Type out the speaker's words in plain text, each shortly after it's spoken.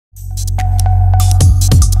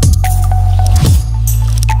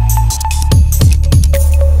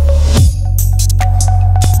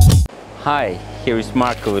Hi, here is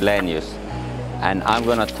Markku Wilenius, and I'm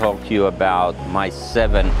going to talk to you about my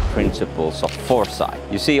 7 principles of foresight.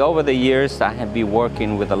 You see, over the years I have been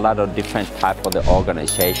working with a lot of different types of the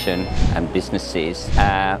organization and businesses,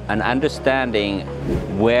 and understanding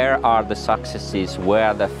where are the successes, where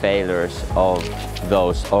are the failures of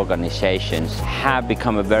those organizations have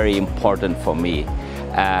become very important for me.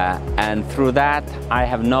 And through that I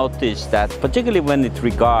have noticed that, particularly when it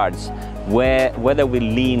regards whether we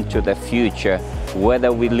lean to the future,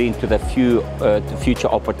 whether we lean to the future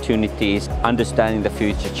opportunities, understanding the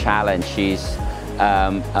future challenges,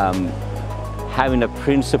 having a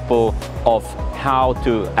principle of how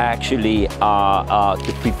to actually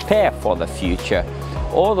to prepare for the future.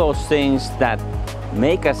 All those things that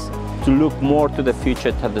make us to look more to the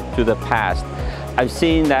future, to the past. I've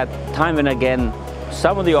seen that time and again,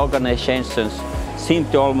 some of the organizations seem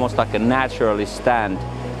to almost like a naturally stand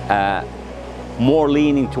more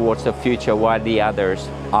leaning towards the future, while the others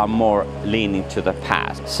are more leaning to the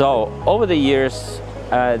past. So over the years,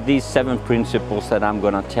 these 7 principles that I'm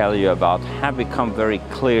going to tell you about have become very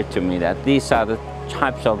clear to me, that these are the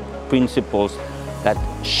types of principles that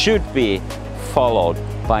should be followed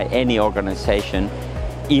by any organization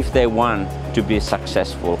if they want to be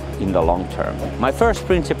successful in the long term. My first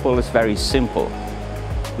principle is very simple.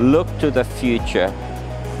 Look to the future,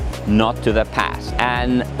 not to the past.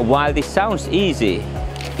 And while this sounds easy,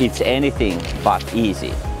 it's anything but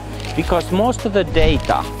easy. Because most of the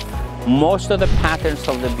data, most of the patterns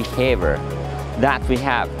of the behavior that we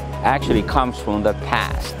have actually comes from the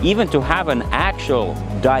past. Even to have an actual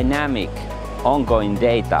dynamic ongoing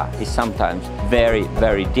data is sometimes very,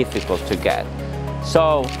 very difficult to get.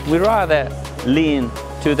 So we rather lean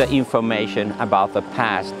to the information about the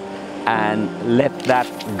past and let that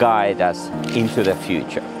guide us into the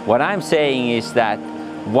future. What I'm saying is that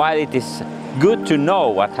while it is good to know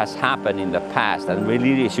what has happened in the past, and we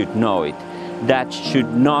really should know it, that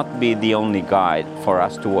should not be the only guide for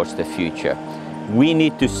us towards the future. We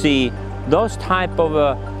need to see those type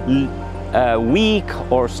of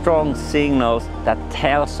weak or strong signals that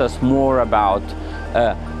tells us more about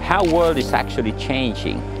how the world is actually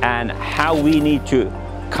changing and how we need to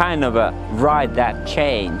kind of ride that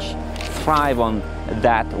change, thrive on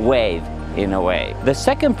that wave in a way. The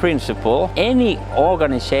second principle, any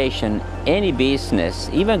organization, any business,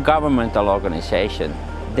 even governmental organization,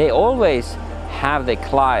 they always have the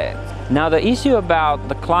client. Now the issue about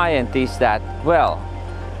the client is that, well,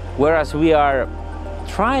 whereas we are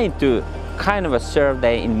trying to kind of serve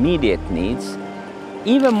their immediate needs,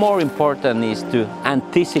 even more important is to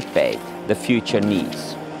anticipate the future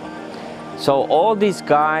needs. So all these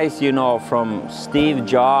guys, you know, from Steve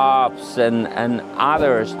Jobs and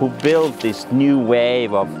others who built this new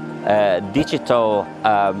wave of digital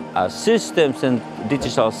systems and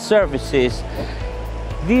digital services,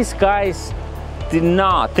 these guys did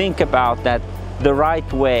not think about that the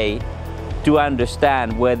right way to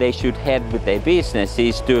understand where they should head with their business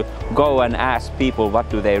is to go and ask people what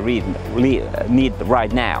do they need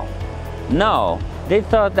right now. No, they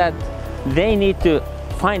thought that they need to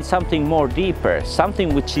find something more deeper,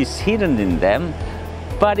 something which is hidden in them,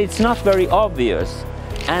 but it's not very obvious,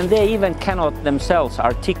 and they even cannot themselves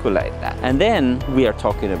articulate that. And then we are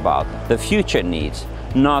talking about the future needs,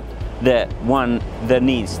 not the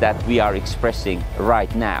needs that we are expressing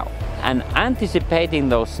right now. And anticipating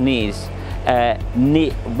those needs,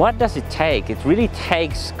 what does it take? It really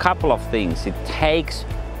takes a couple of things. It takes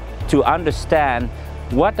to understand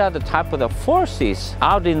what are the type of the forces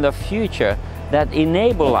out in the future that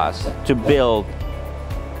enable us to build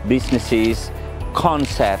businesses,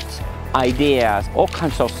 concepts, ideas, all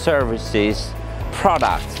kinds of services,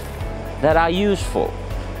 products that are useful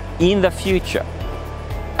in the future.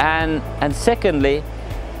 And secondly,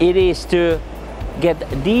 it is to get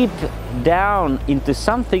deep down into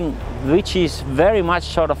something which is very much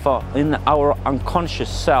sort of in our unconscious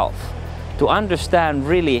self, to understand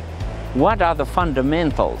really what are the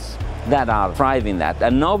fundamentals that are driving that.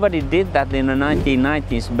 And nobody did that in the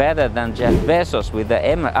 1990s better than Jeff Bezos with the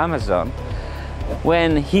Amazon,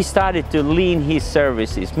 when he started to lean his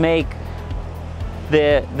services, make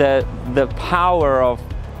the power of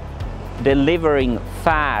delivering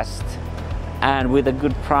fast and with a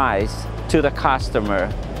good price to the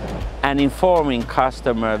customer, and informing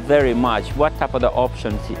customer very much what type of the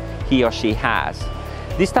options he or she has.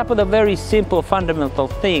 This type of the very simple fundamental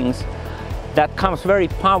things that comes very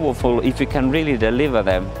powerful if you can really deliver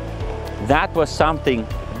them. That was something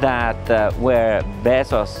that where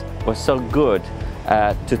Bezos was so good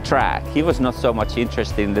to track. He was not so much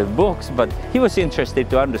interested in the books, but he was interested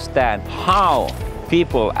to understand how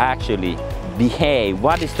people actually behave,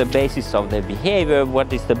 what is the basis of their behavior,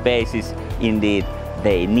 what is the basis indeed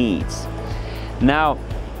their needs. Now,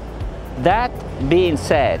 that being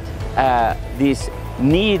said, these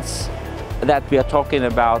needs that we are talking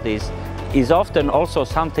about is often also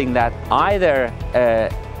something that either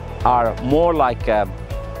are more like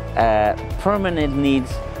permanent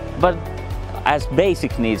needs, but as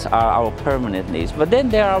basic needs are our permanent needs. But then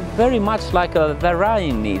there are very much like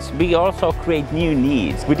varying needs. We also create new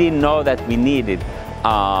needs. We didn't know that we needed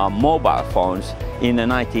mobile phones in the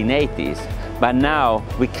 1980s, but now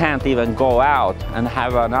we can't even go out and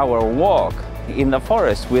have an hour walk in the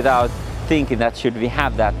forest without thinking that should we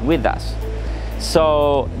have that with us.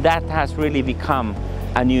 So that has really become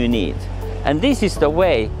a new need. And this is the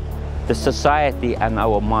way the society and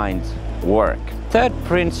our minds work. Third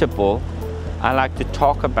principle I like to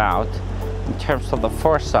talk about in terms of the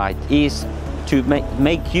foresight is to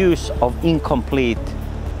make use of incomplete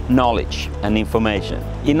knowledge and information.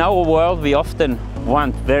 In our world, we often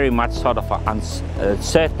want very much sort of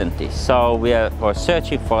uncertainty. So we are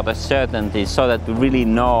searching for the certainty so that we really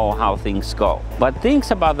know how things go. But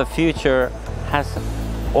things about the future has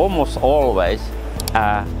almost always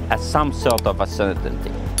some sort of a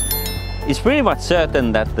certainty. It's pretty much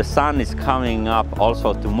certain that the sun is coming up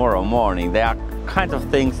also tomorrow morning. There are kind of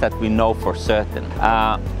things that we know for certain.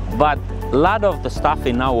 But a lot of the stuff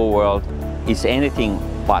in our world is anything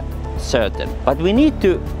but certain. But we need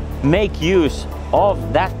to make use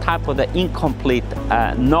of that type of the incomplete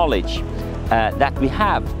knowledge that we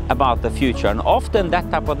have about the future. And often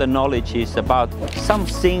that type of the knowledge is about some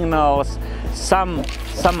signals, some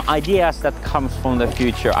ideas that comes from the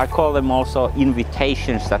future. I call them also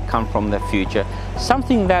invitations that come from the future.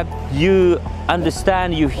 Something that you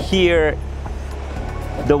understand, you hear,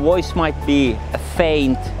 the voice might be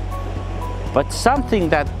faint, but something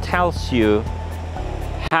that tells you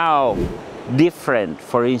how different,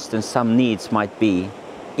 for instance, some needs might be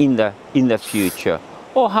in the future,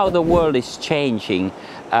 or how the world is changing.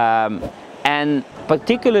 And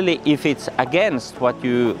particularly if it's against what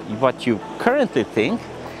you currently think,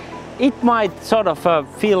 it might sort of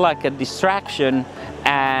feel like a distraction,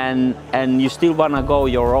 and you still want to go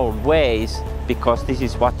your own ways because this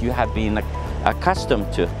is what you have been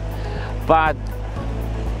accustomed to. But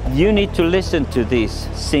you need to listen to these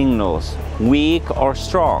signals, weak or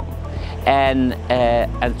strong, and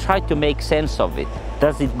try to make sense of it.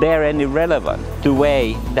 Does it bear any relevance to the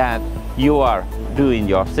way that you are doing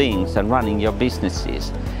your things and running your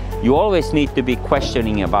businesses? You always need to be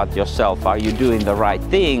questioning about yourself. Are you doing the right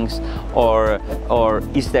things, or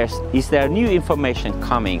is there new information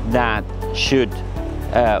coming that should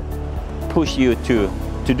push you to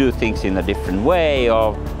do things in a different way,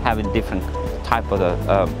 or having different type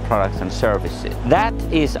of products and services? That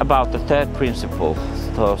is about the third principle.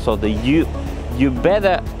 So you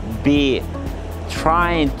better be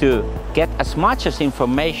trying to get as much as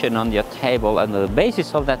information on your table, and on the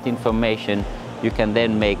basis of that information you can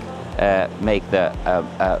then make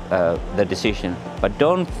the decision. But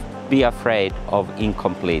don't be afraid of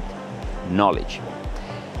incomplete knowledge.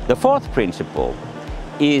 The fourth principle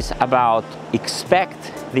is about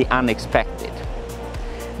expect the unexpected.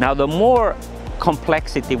 Now, the more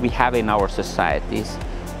complexity we have in our societies,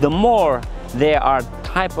 the more there are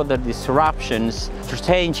type of the disruptions,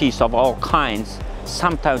 changes of all kinds,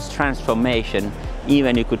 sometimes transformation,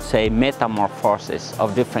 even you could say metamorphosis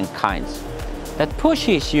of different kinds, that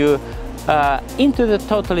pushes you into the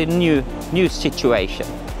totally new situation.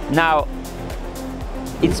 Now,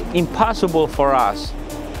 it's impossible for us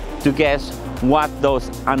to guess what those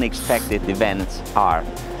unexpected events are.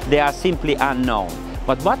 They are simply unknown.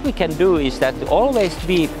 But what we can do is that always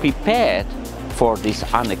be prepared for this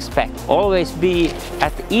unexpected. Always be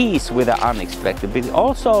at ease with the unexpected. But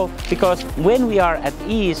also because when we are at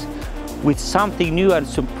ease with something new and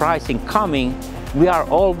surprising coming, we are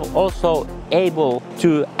also able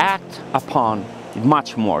to act upon it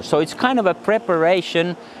much more. So it's kind of a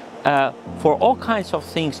preparation for all kinds of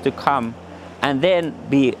things to come, and then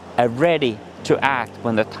be ready to act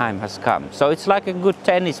when the time has come. So it's like a good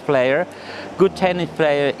tennis player. Good tennis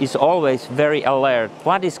player is always very alert.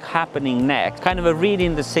 What is happening next? Kind of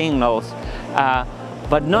reading the signals,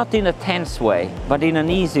 but not in a tense way, but in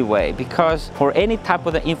an easy way. Because for any type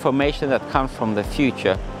of the information that comes from the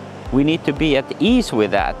future, we need to be at ease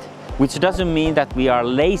with that, which doesn't mean that we are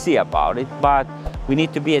lazy about it, but we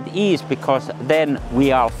need to be at ease because then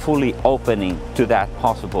we are fully opening to that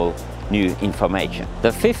possible new information.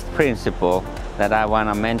 The fifth principle that I want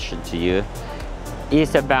to mention to you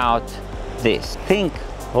is about this. Think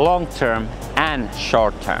long-term and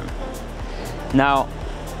short-term. Now,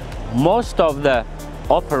 most of the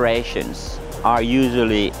operations are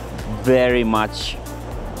usually very much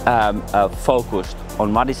focused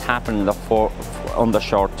on what is happening on the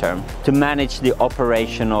short term to manage the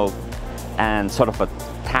operational and sort of a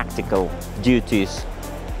tactical duties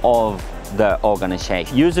of the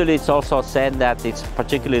organization. Usually it's also said that it's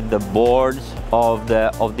particularly the boards of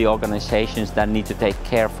the organizations that need to take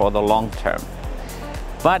care for the long term.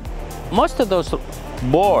 But most of those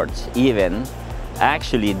boards even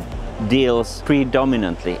actually deals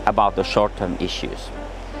predominantly about the short-term issues.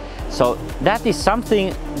 So that is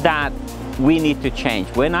something that we need to change.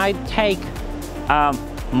 When I take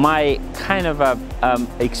my kind of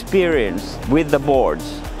experience with the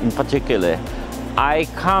boards in particular, I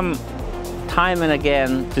come time and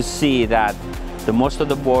again to see that most of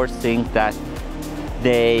the boards think that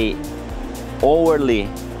they overly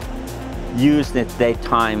use their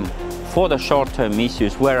time for the short-term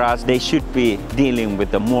issues, whereas they should be dealing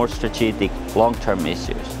with the more strategic long-term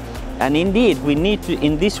issues. And indeed, we need to,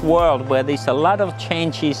 in this world where there's a lot of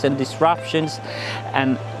changes and disruptions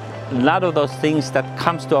and a lot of those things that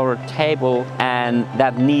comes to our table and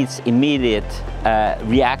that needs immediate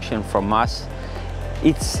reaction from us,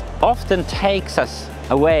 it often takes us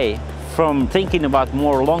away from thinking about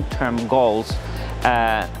more long-term goals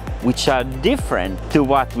which are different to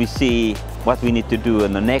what we see, what we need to do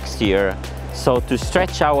in the next year. So to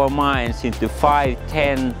stretch our minds into 5,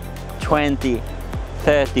 10, 20,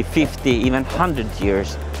 30, 50, even 100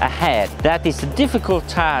 years ahead. That is a difficult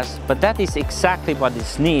task, but that is exactly what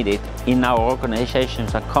is needed in our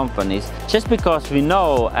organizations and companies. Just because we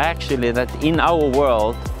know actually that in our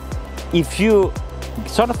world, if you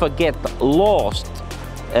sort of get lost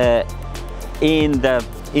in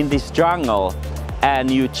this jungle and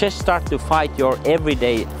you just start to fight your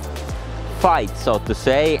everyday fight, so to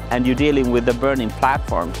say, and you're dealing with the burning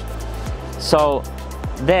platforms, so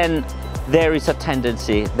then there is a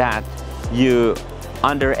tendency that you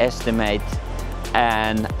underestimate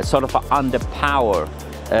and sort of underpower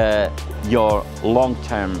your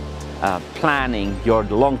long-term planning, your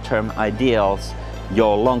long-term ideals,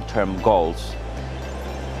 your long-term goals.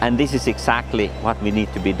 And this is exactly what we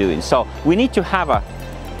need to be doing. So we need to have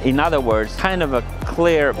in other words, kind of a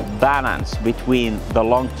clear balance between the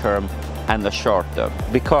long-term and the short-term,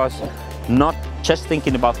 because not just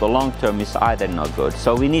thinking about the long-term is either not good.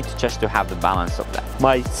 So we need to have the balance of that.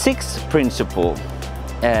 My sixth principle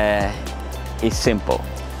is simple: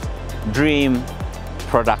 dream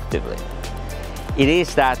productively. It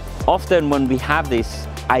is that often when we have these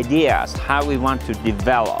ideas, how we want to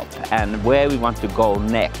develop and where we want to go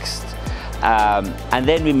next, and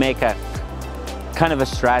then we make a kind of a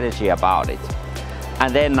strategy about it,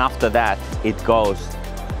 and then after that it goes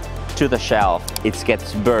to the shelf, it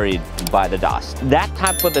gets buried by the dust. That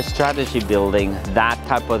type of the strategy building, that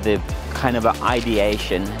type of the kind of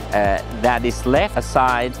ideation that is left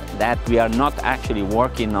aside, that we are not actually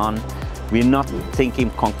working on, we're not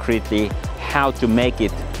thinking concretely how to make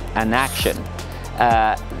it an action,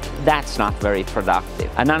 that's not very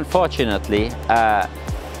productive. And unfortunately,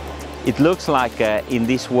 it looks like in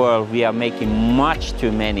this world we are making much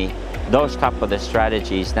too many those type of the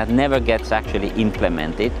strategies that never gets actually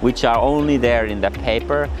implemented, which are only there in the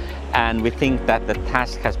paper, and we think that the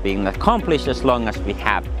task has been accomplished as long as we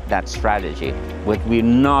have that strategy, but we're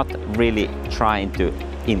not really trying to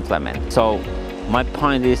implement. So my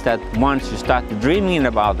point is that once you start dreaming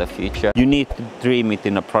about the future, you need to dream it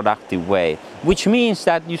in a productive way, which means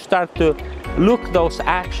that you start to look those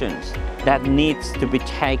actions that needs to be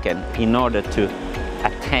taken in order to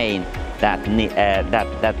attain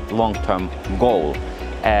that long-term goal,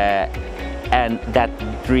 and that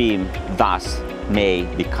dream thus may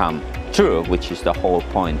become true, which is the whole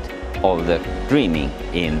point of the dreaming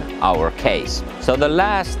in our case. So the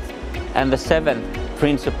last and the seventh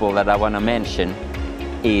principle that I want to mention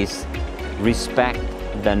is respect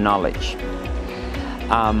the knowledge.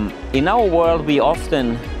 In our world, we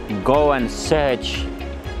often go and search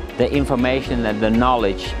the information and the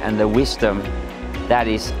knowledge and the wisdom that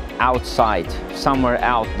is outside, somewhere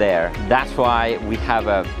out there. That's why we have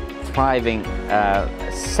a thriving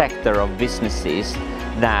sector of businesses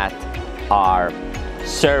that are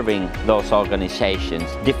serving those organizations,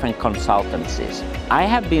 different consultancies. I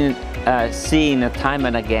have been seeing time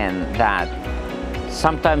and again that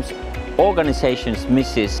sometimes organizations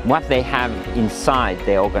misses what they have inside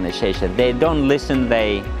their organization. They don't listen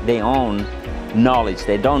their own knowledge,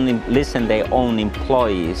 they don't listen their own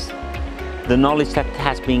employees, the knowledge that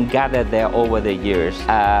has been gathered there over the years,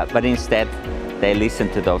 but instead they listen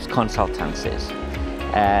to those consultancies.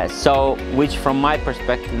 So, which from my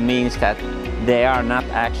perspective means that they are not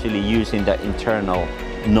actually using the internal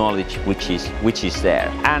knowledge which is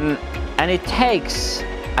there. And And it takes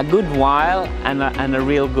a good while and a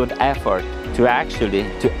real good effort to actually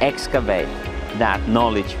excavate that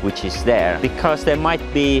knowledge which is there, because there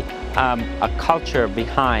might be a culture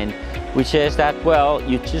behind which is that, well,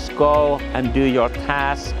 you just go and do your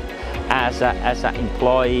task as an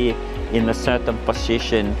employee in a certain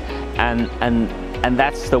position, and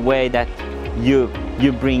that's the way that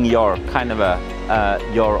you bring your kind of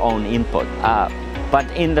your own input. But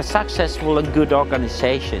in the successful and good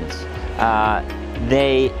organizations,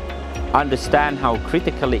 they understand how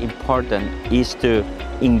critically important is to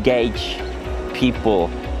engage people,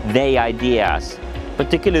 their ideas,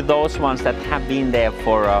 particularly those ones that have been there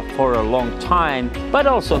for a long time, but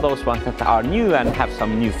also those ones that are new and have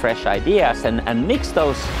some new fresh ideas, and mix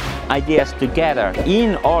those ideas together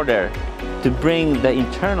in order to bring the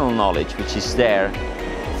internal knowledge which is there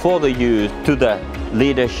for the use to the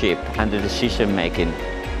leadership and the decision making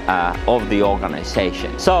of the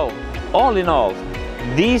organization. So all in all,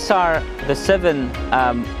 these are the 7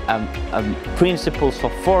 principles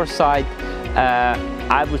of foresight.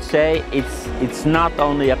 I would say it's not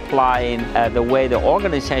only applying the way the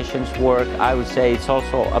organizations work, I would say it's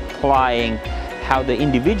also applying how the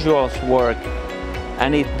individuals work,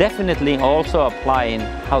 and it definitely also applying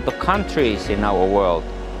how the countries in our world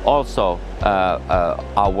also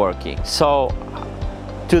are working. So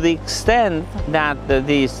to the extent that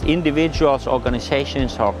these individuals,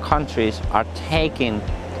 organizations or countries are taking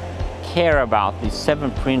care about these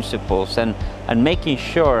 7 principles and making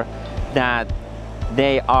sure that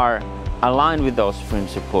they are aligned with those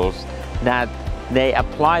principles, that they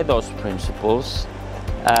apply those principles,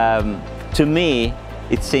 to me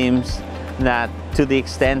it seems that to the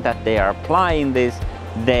extent that they are applying this,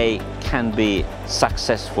 they can be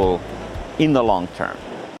successful in the long term.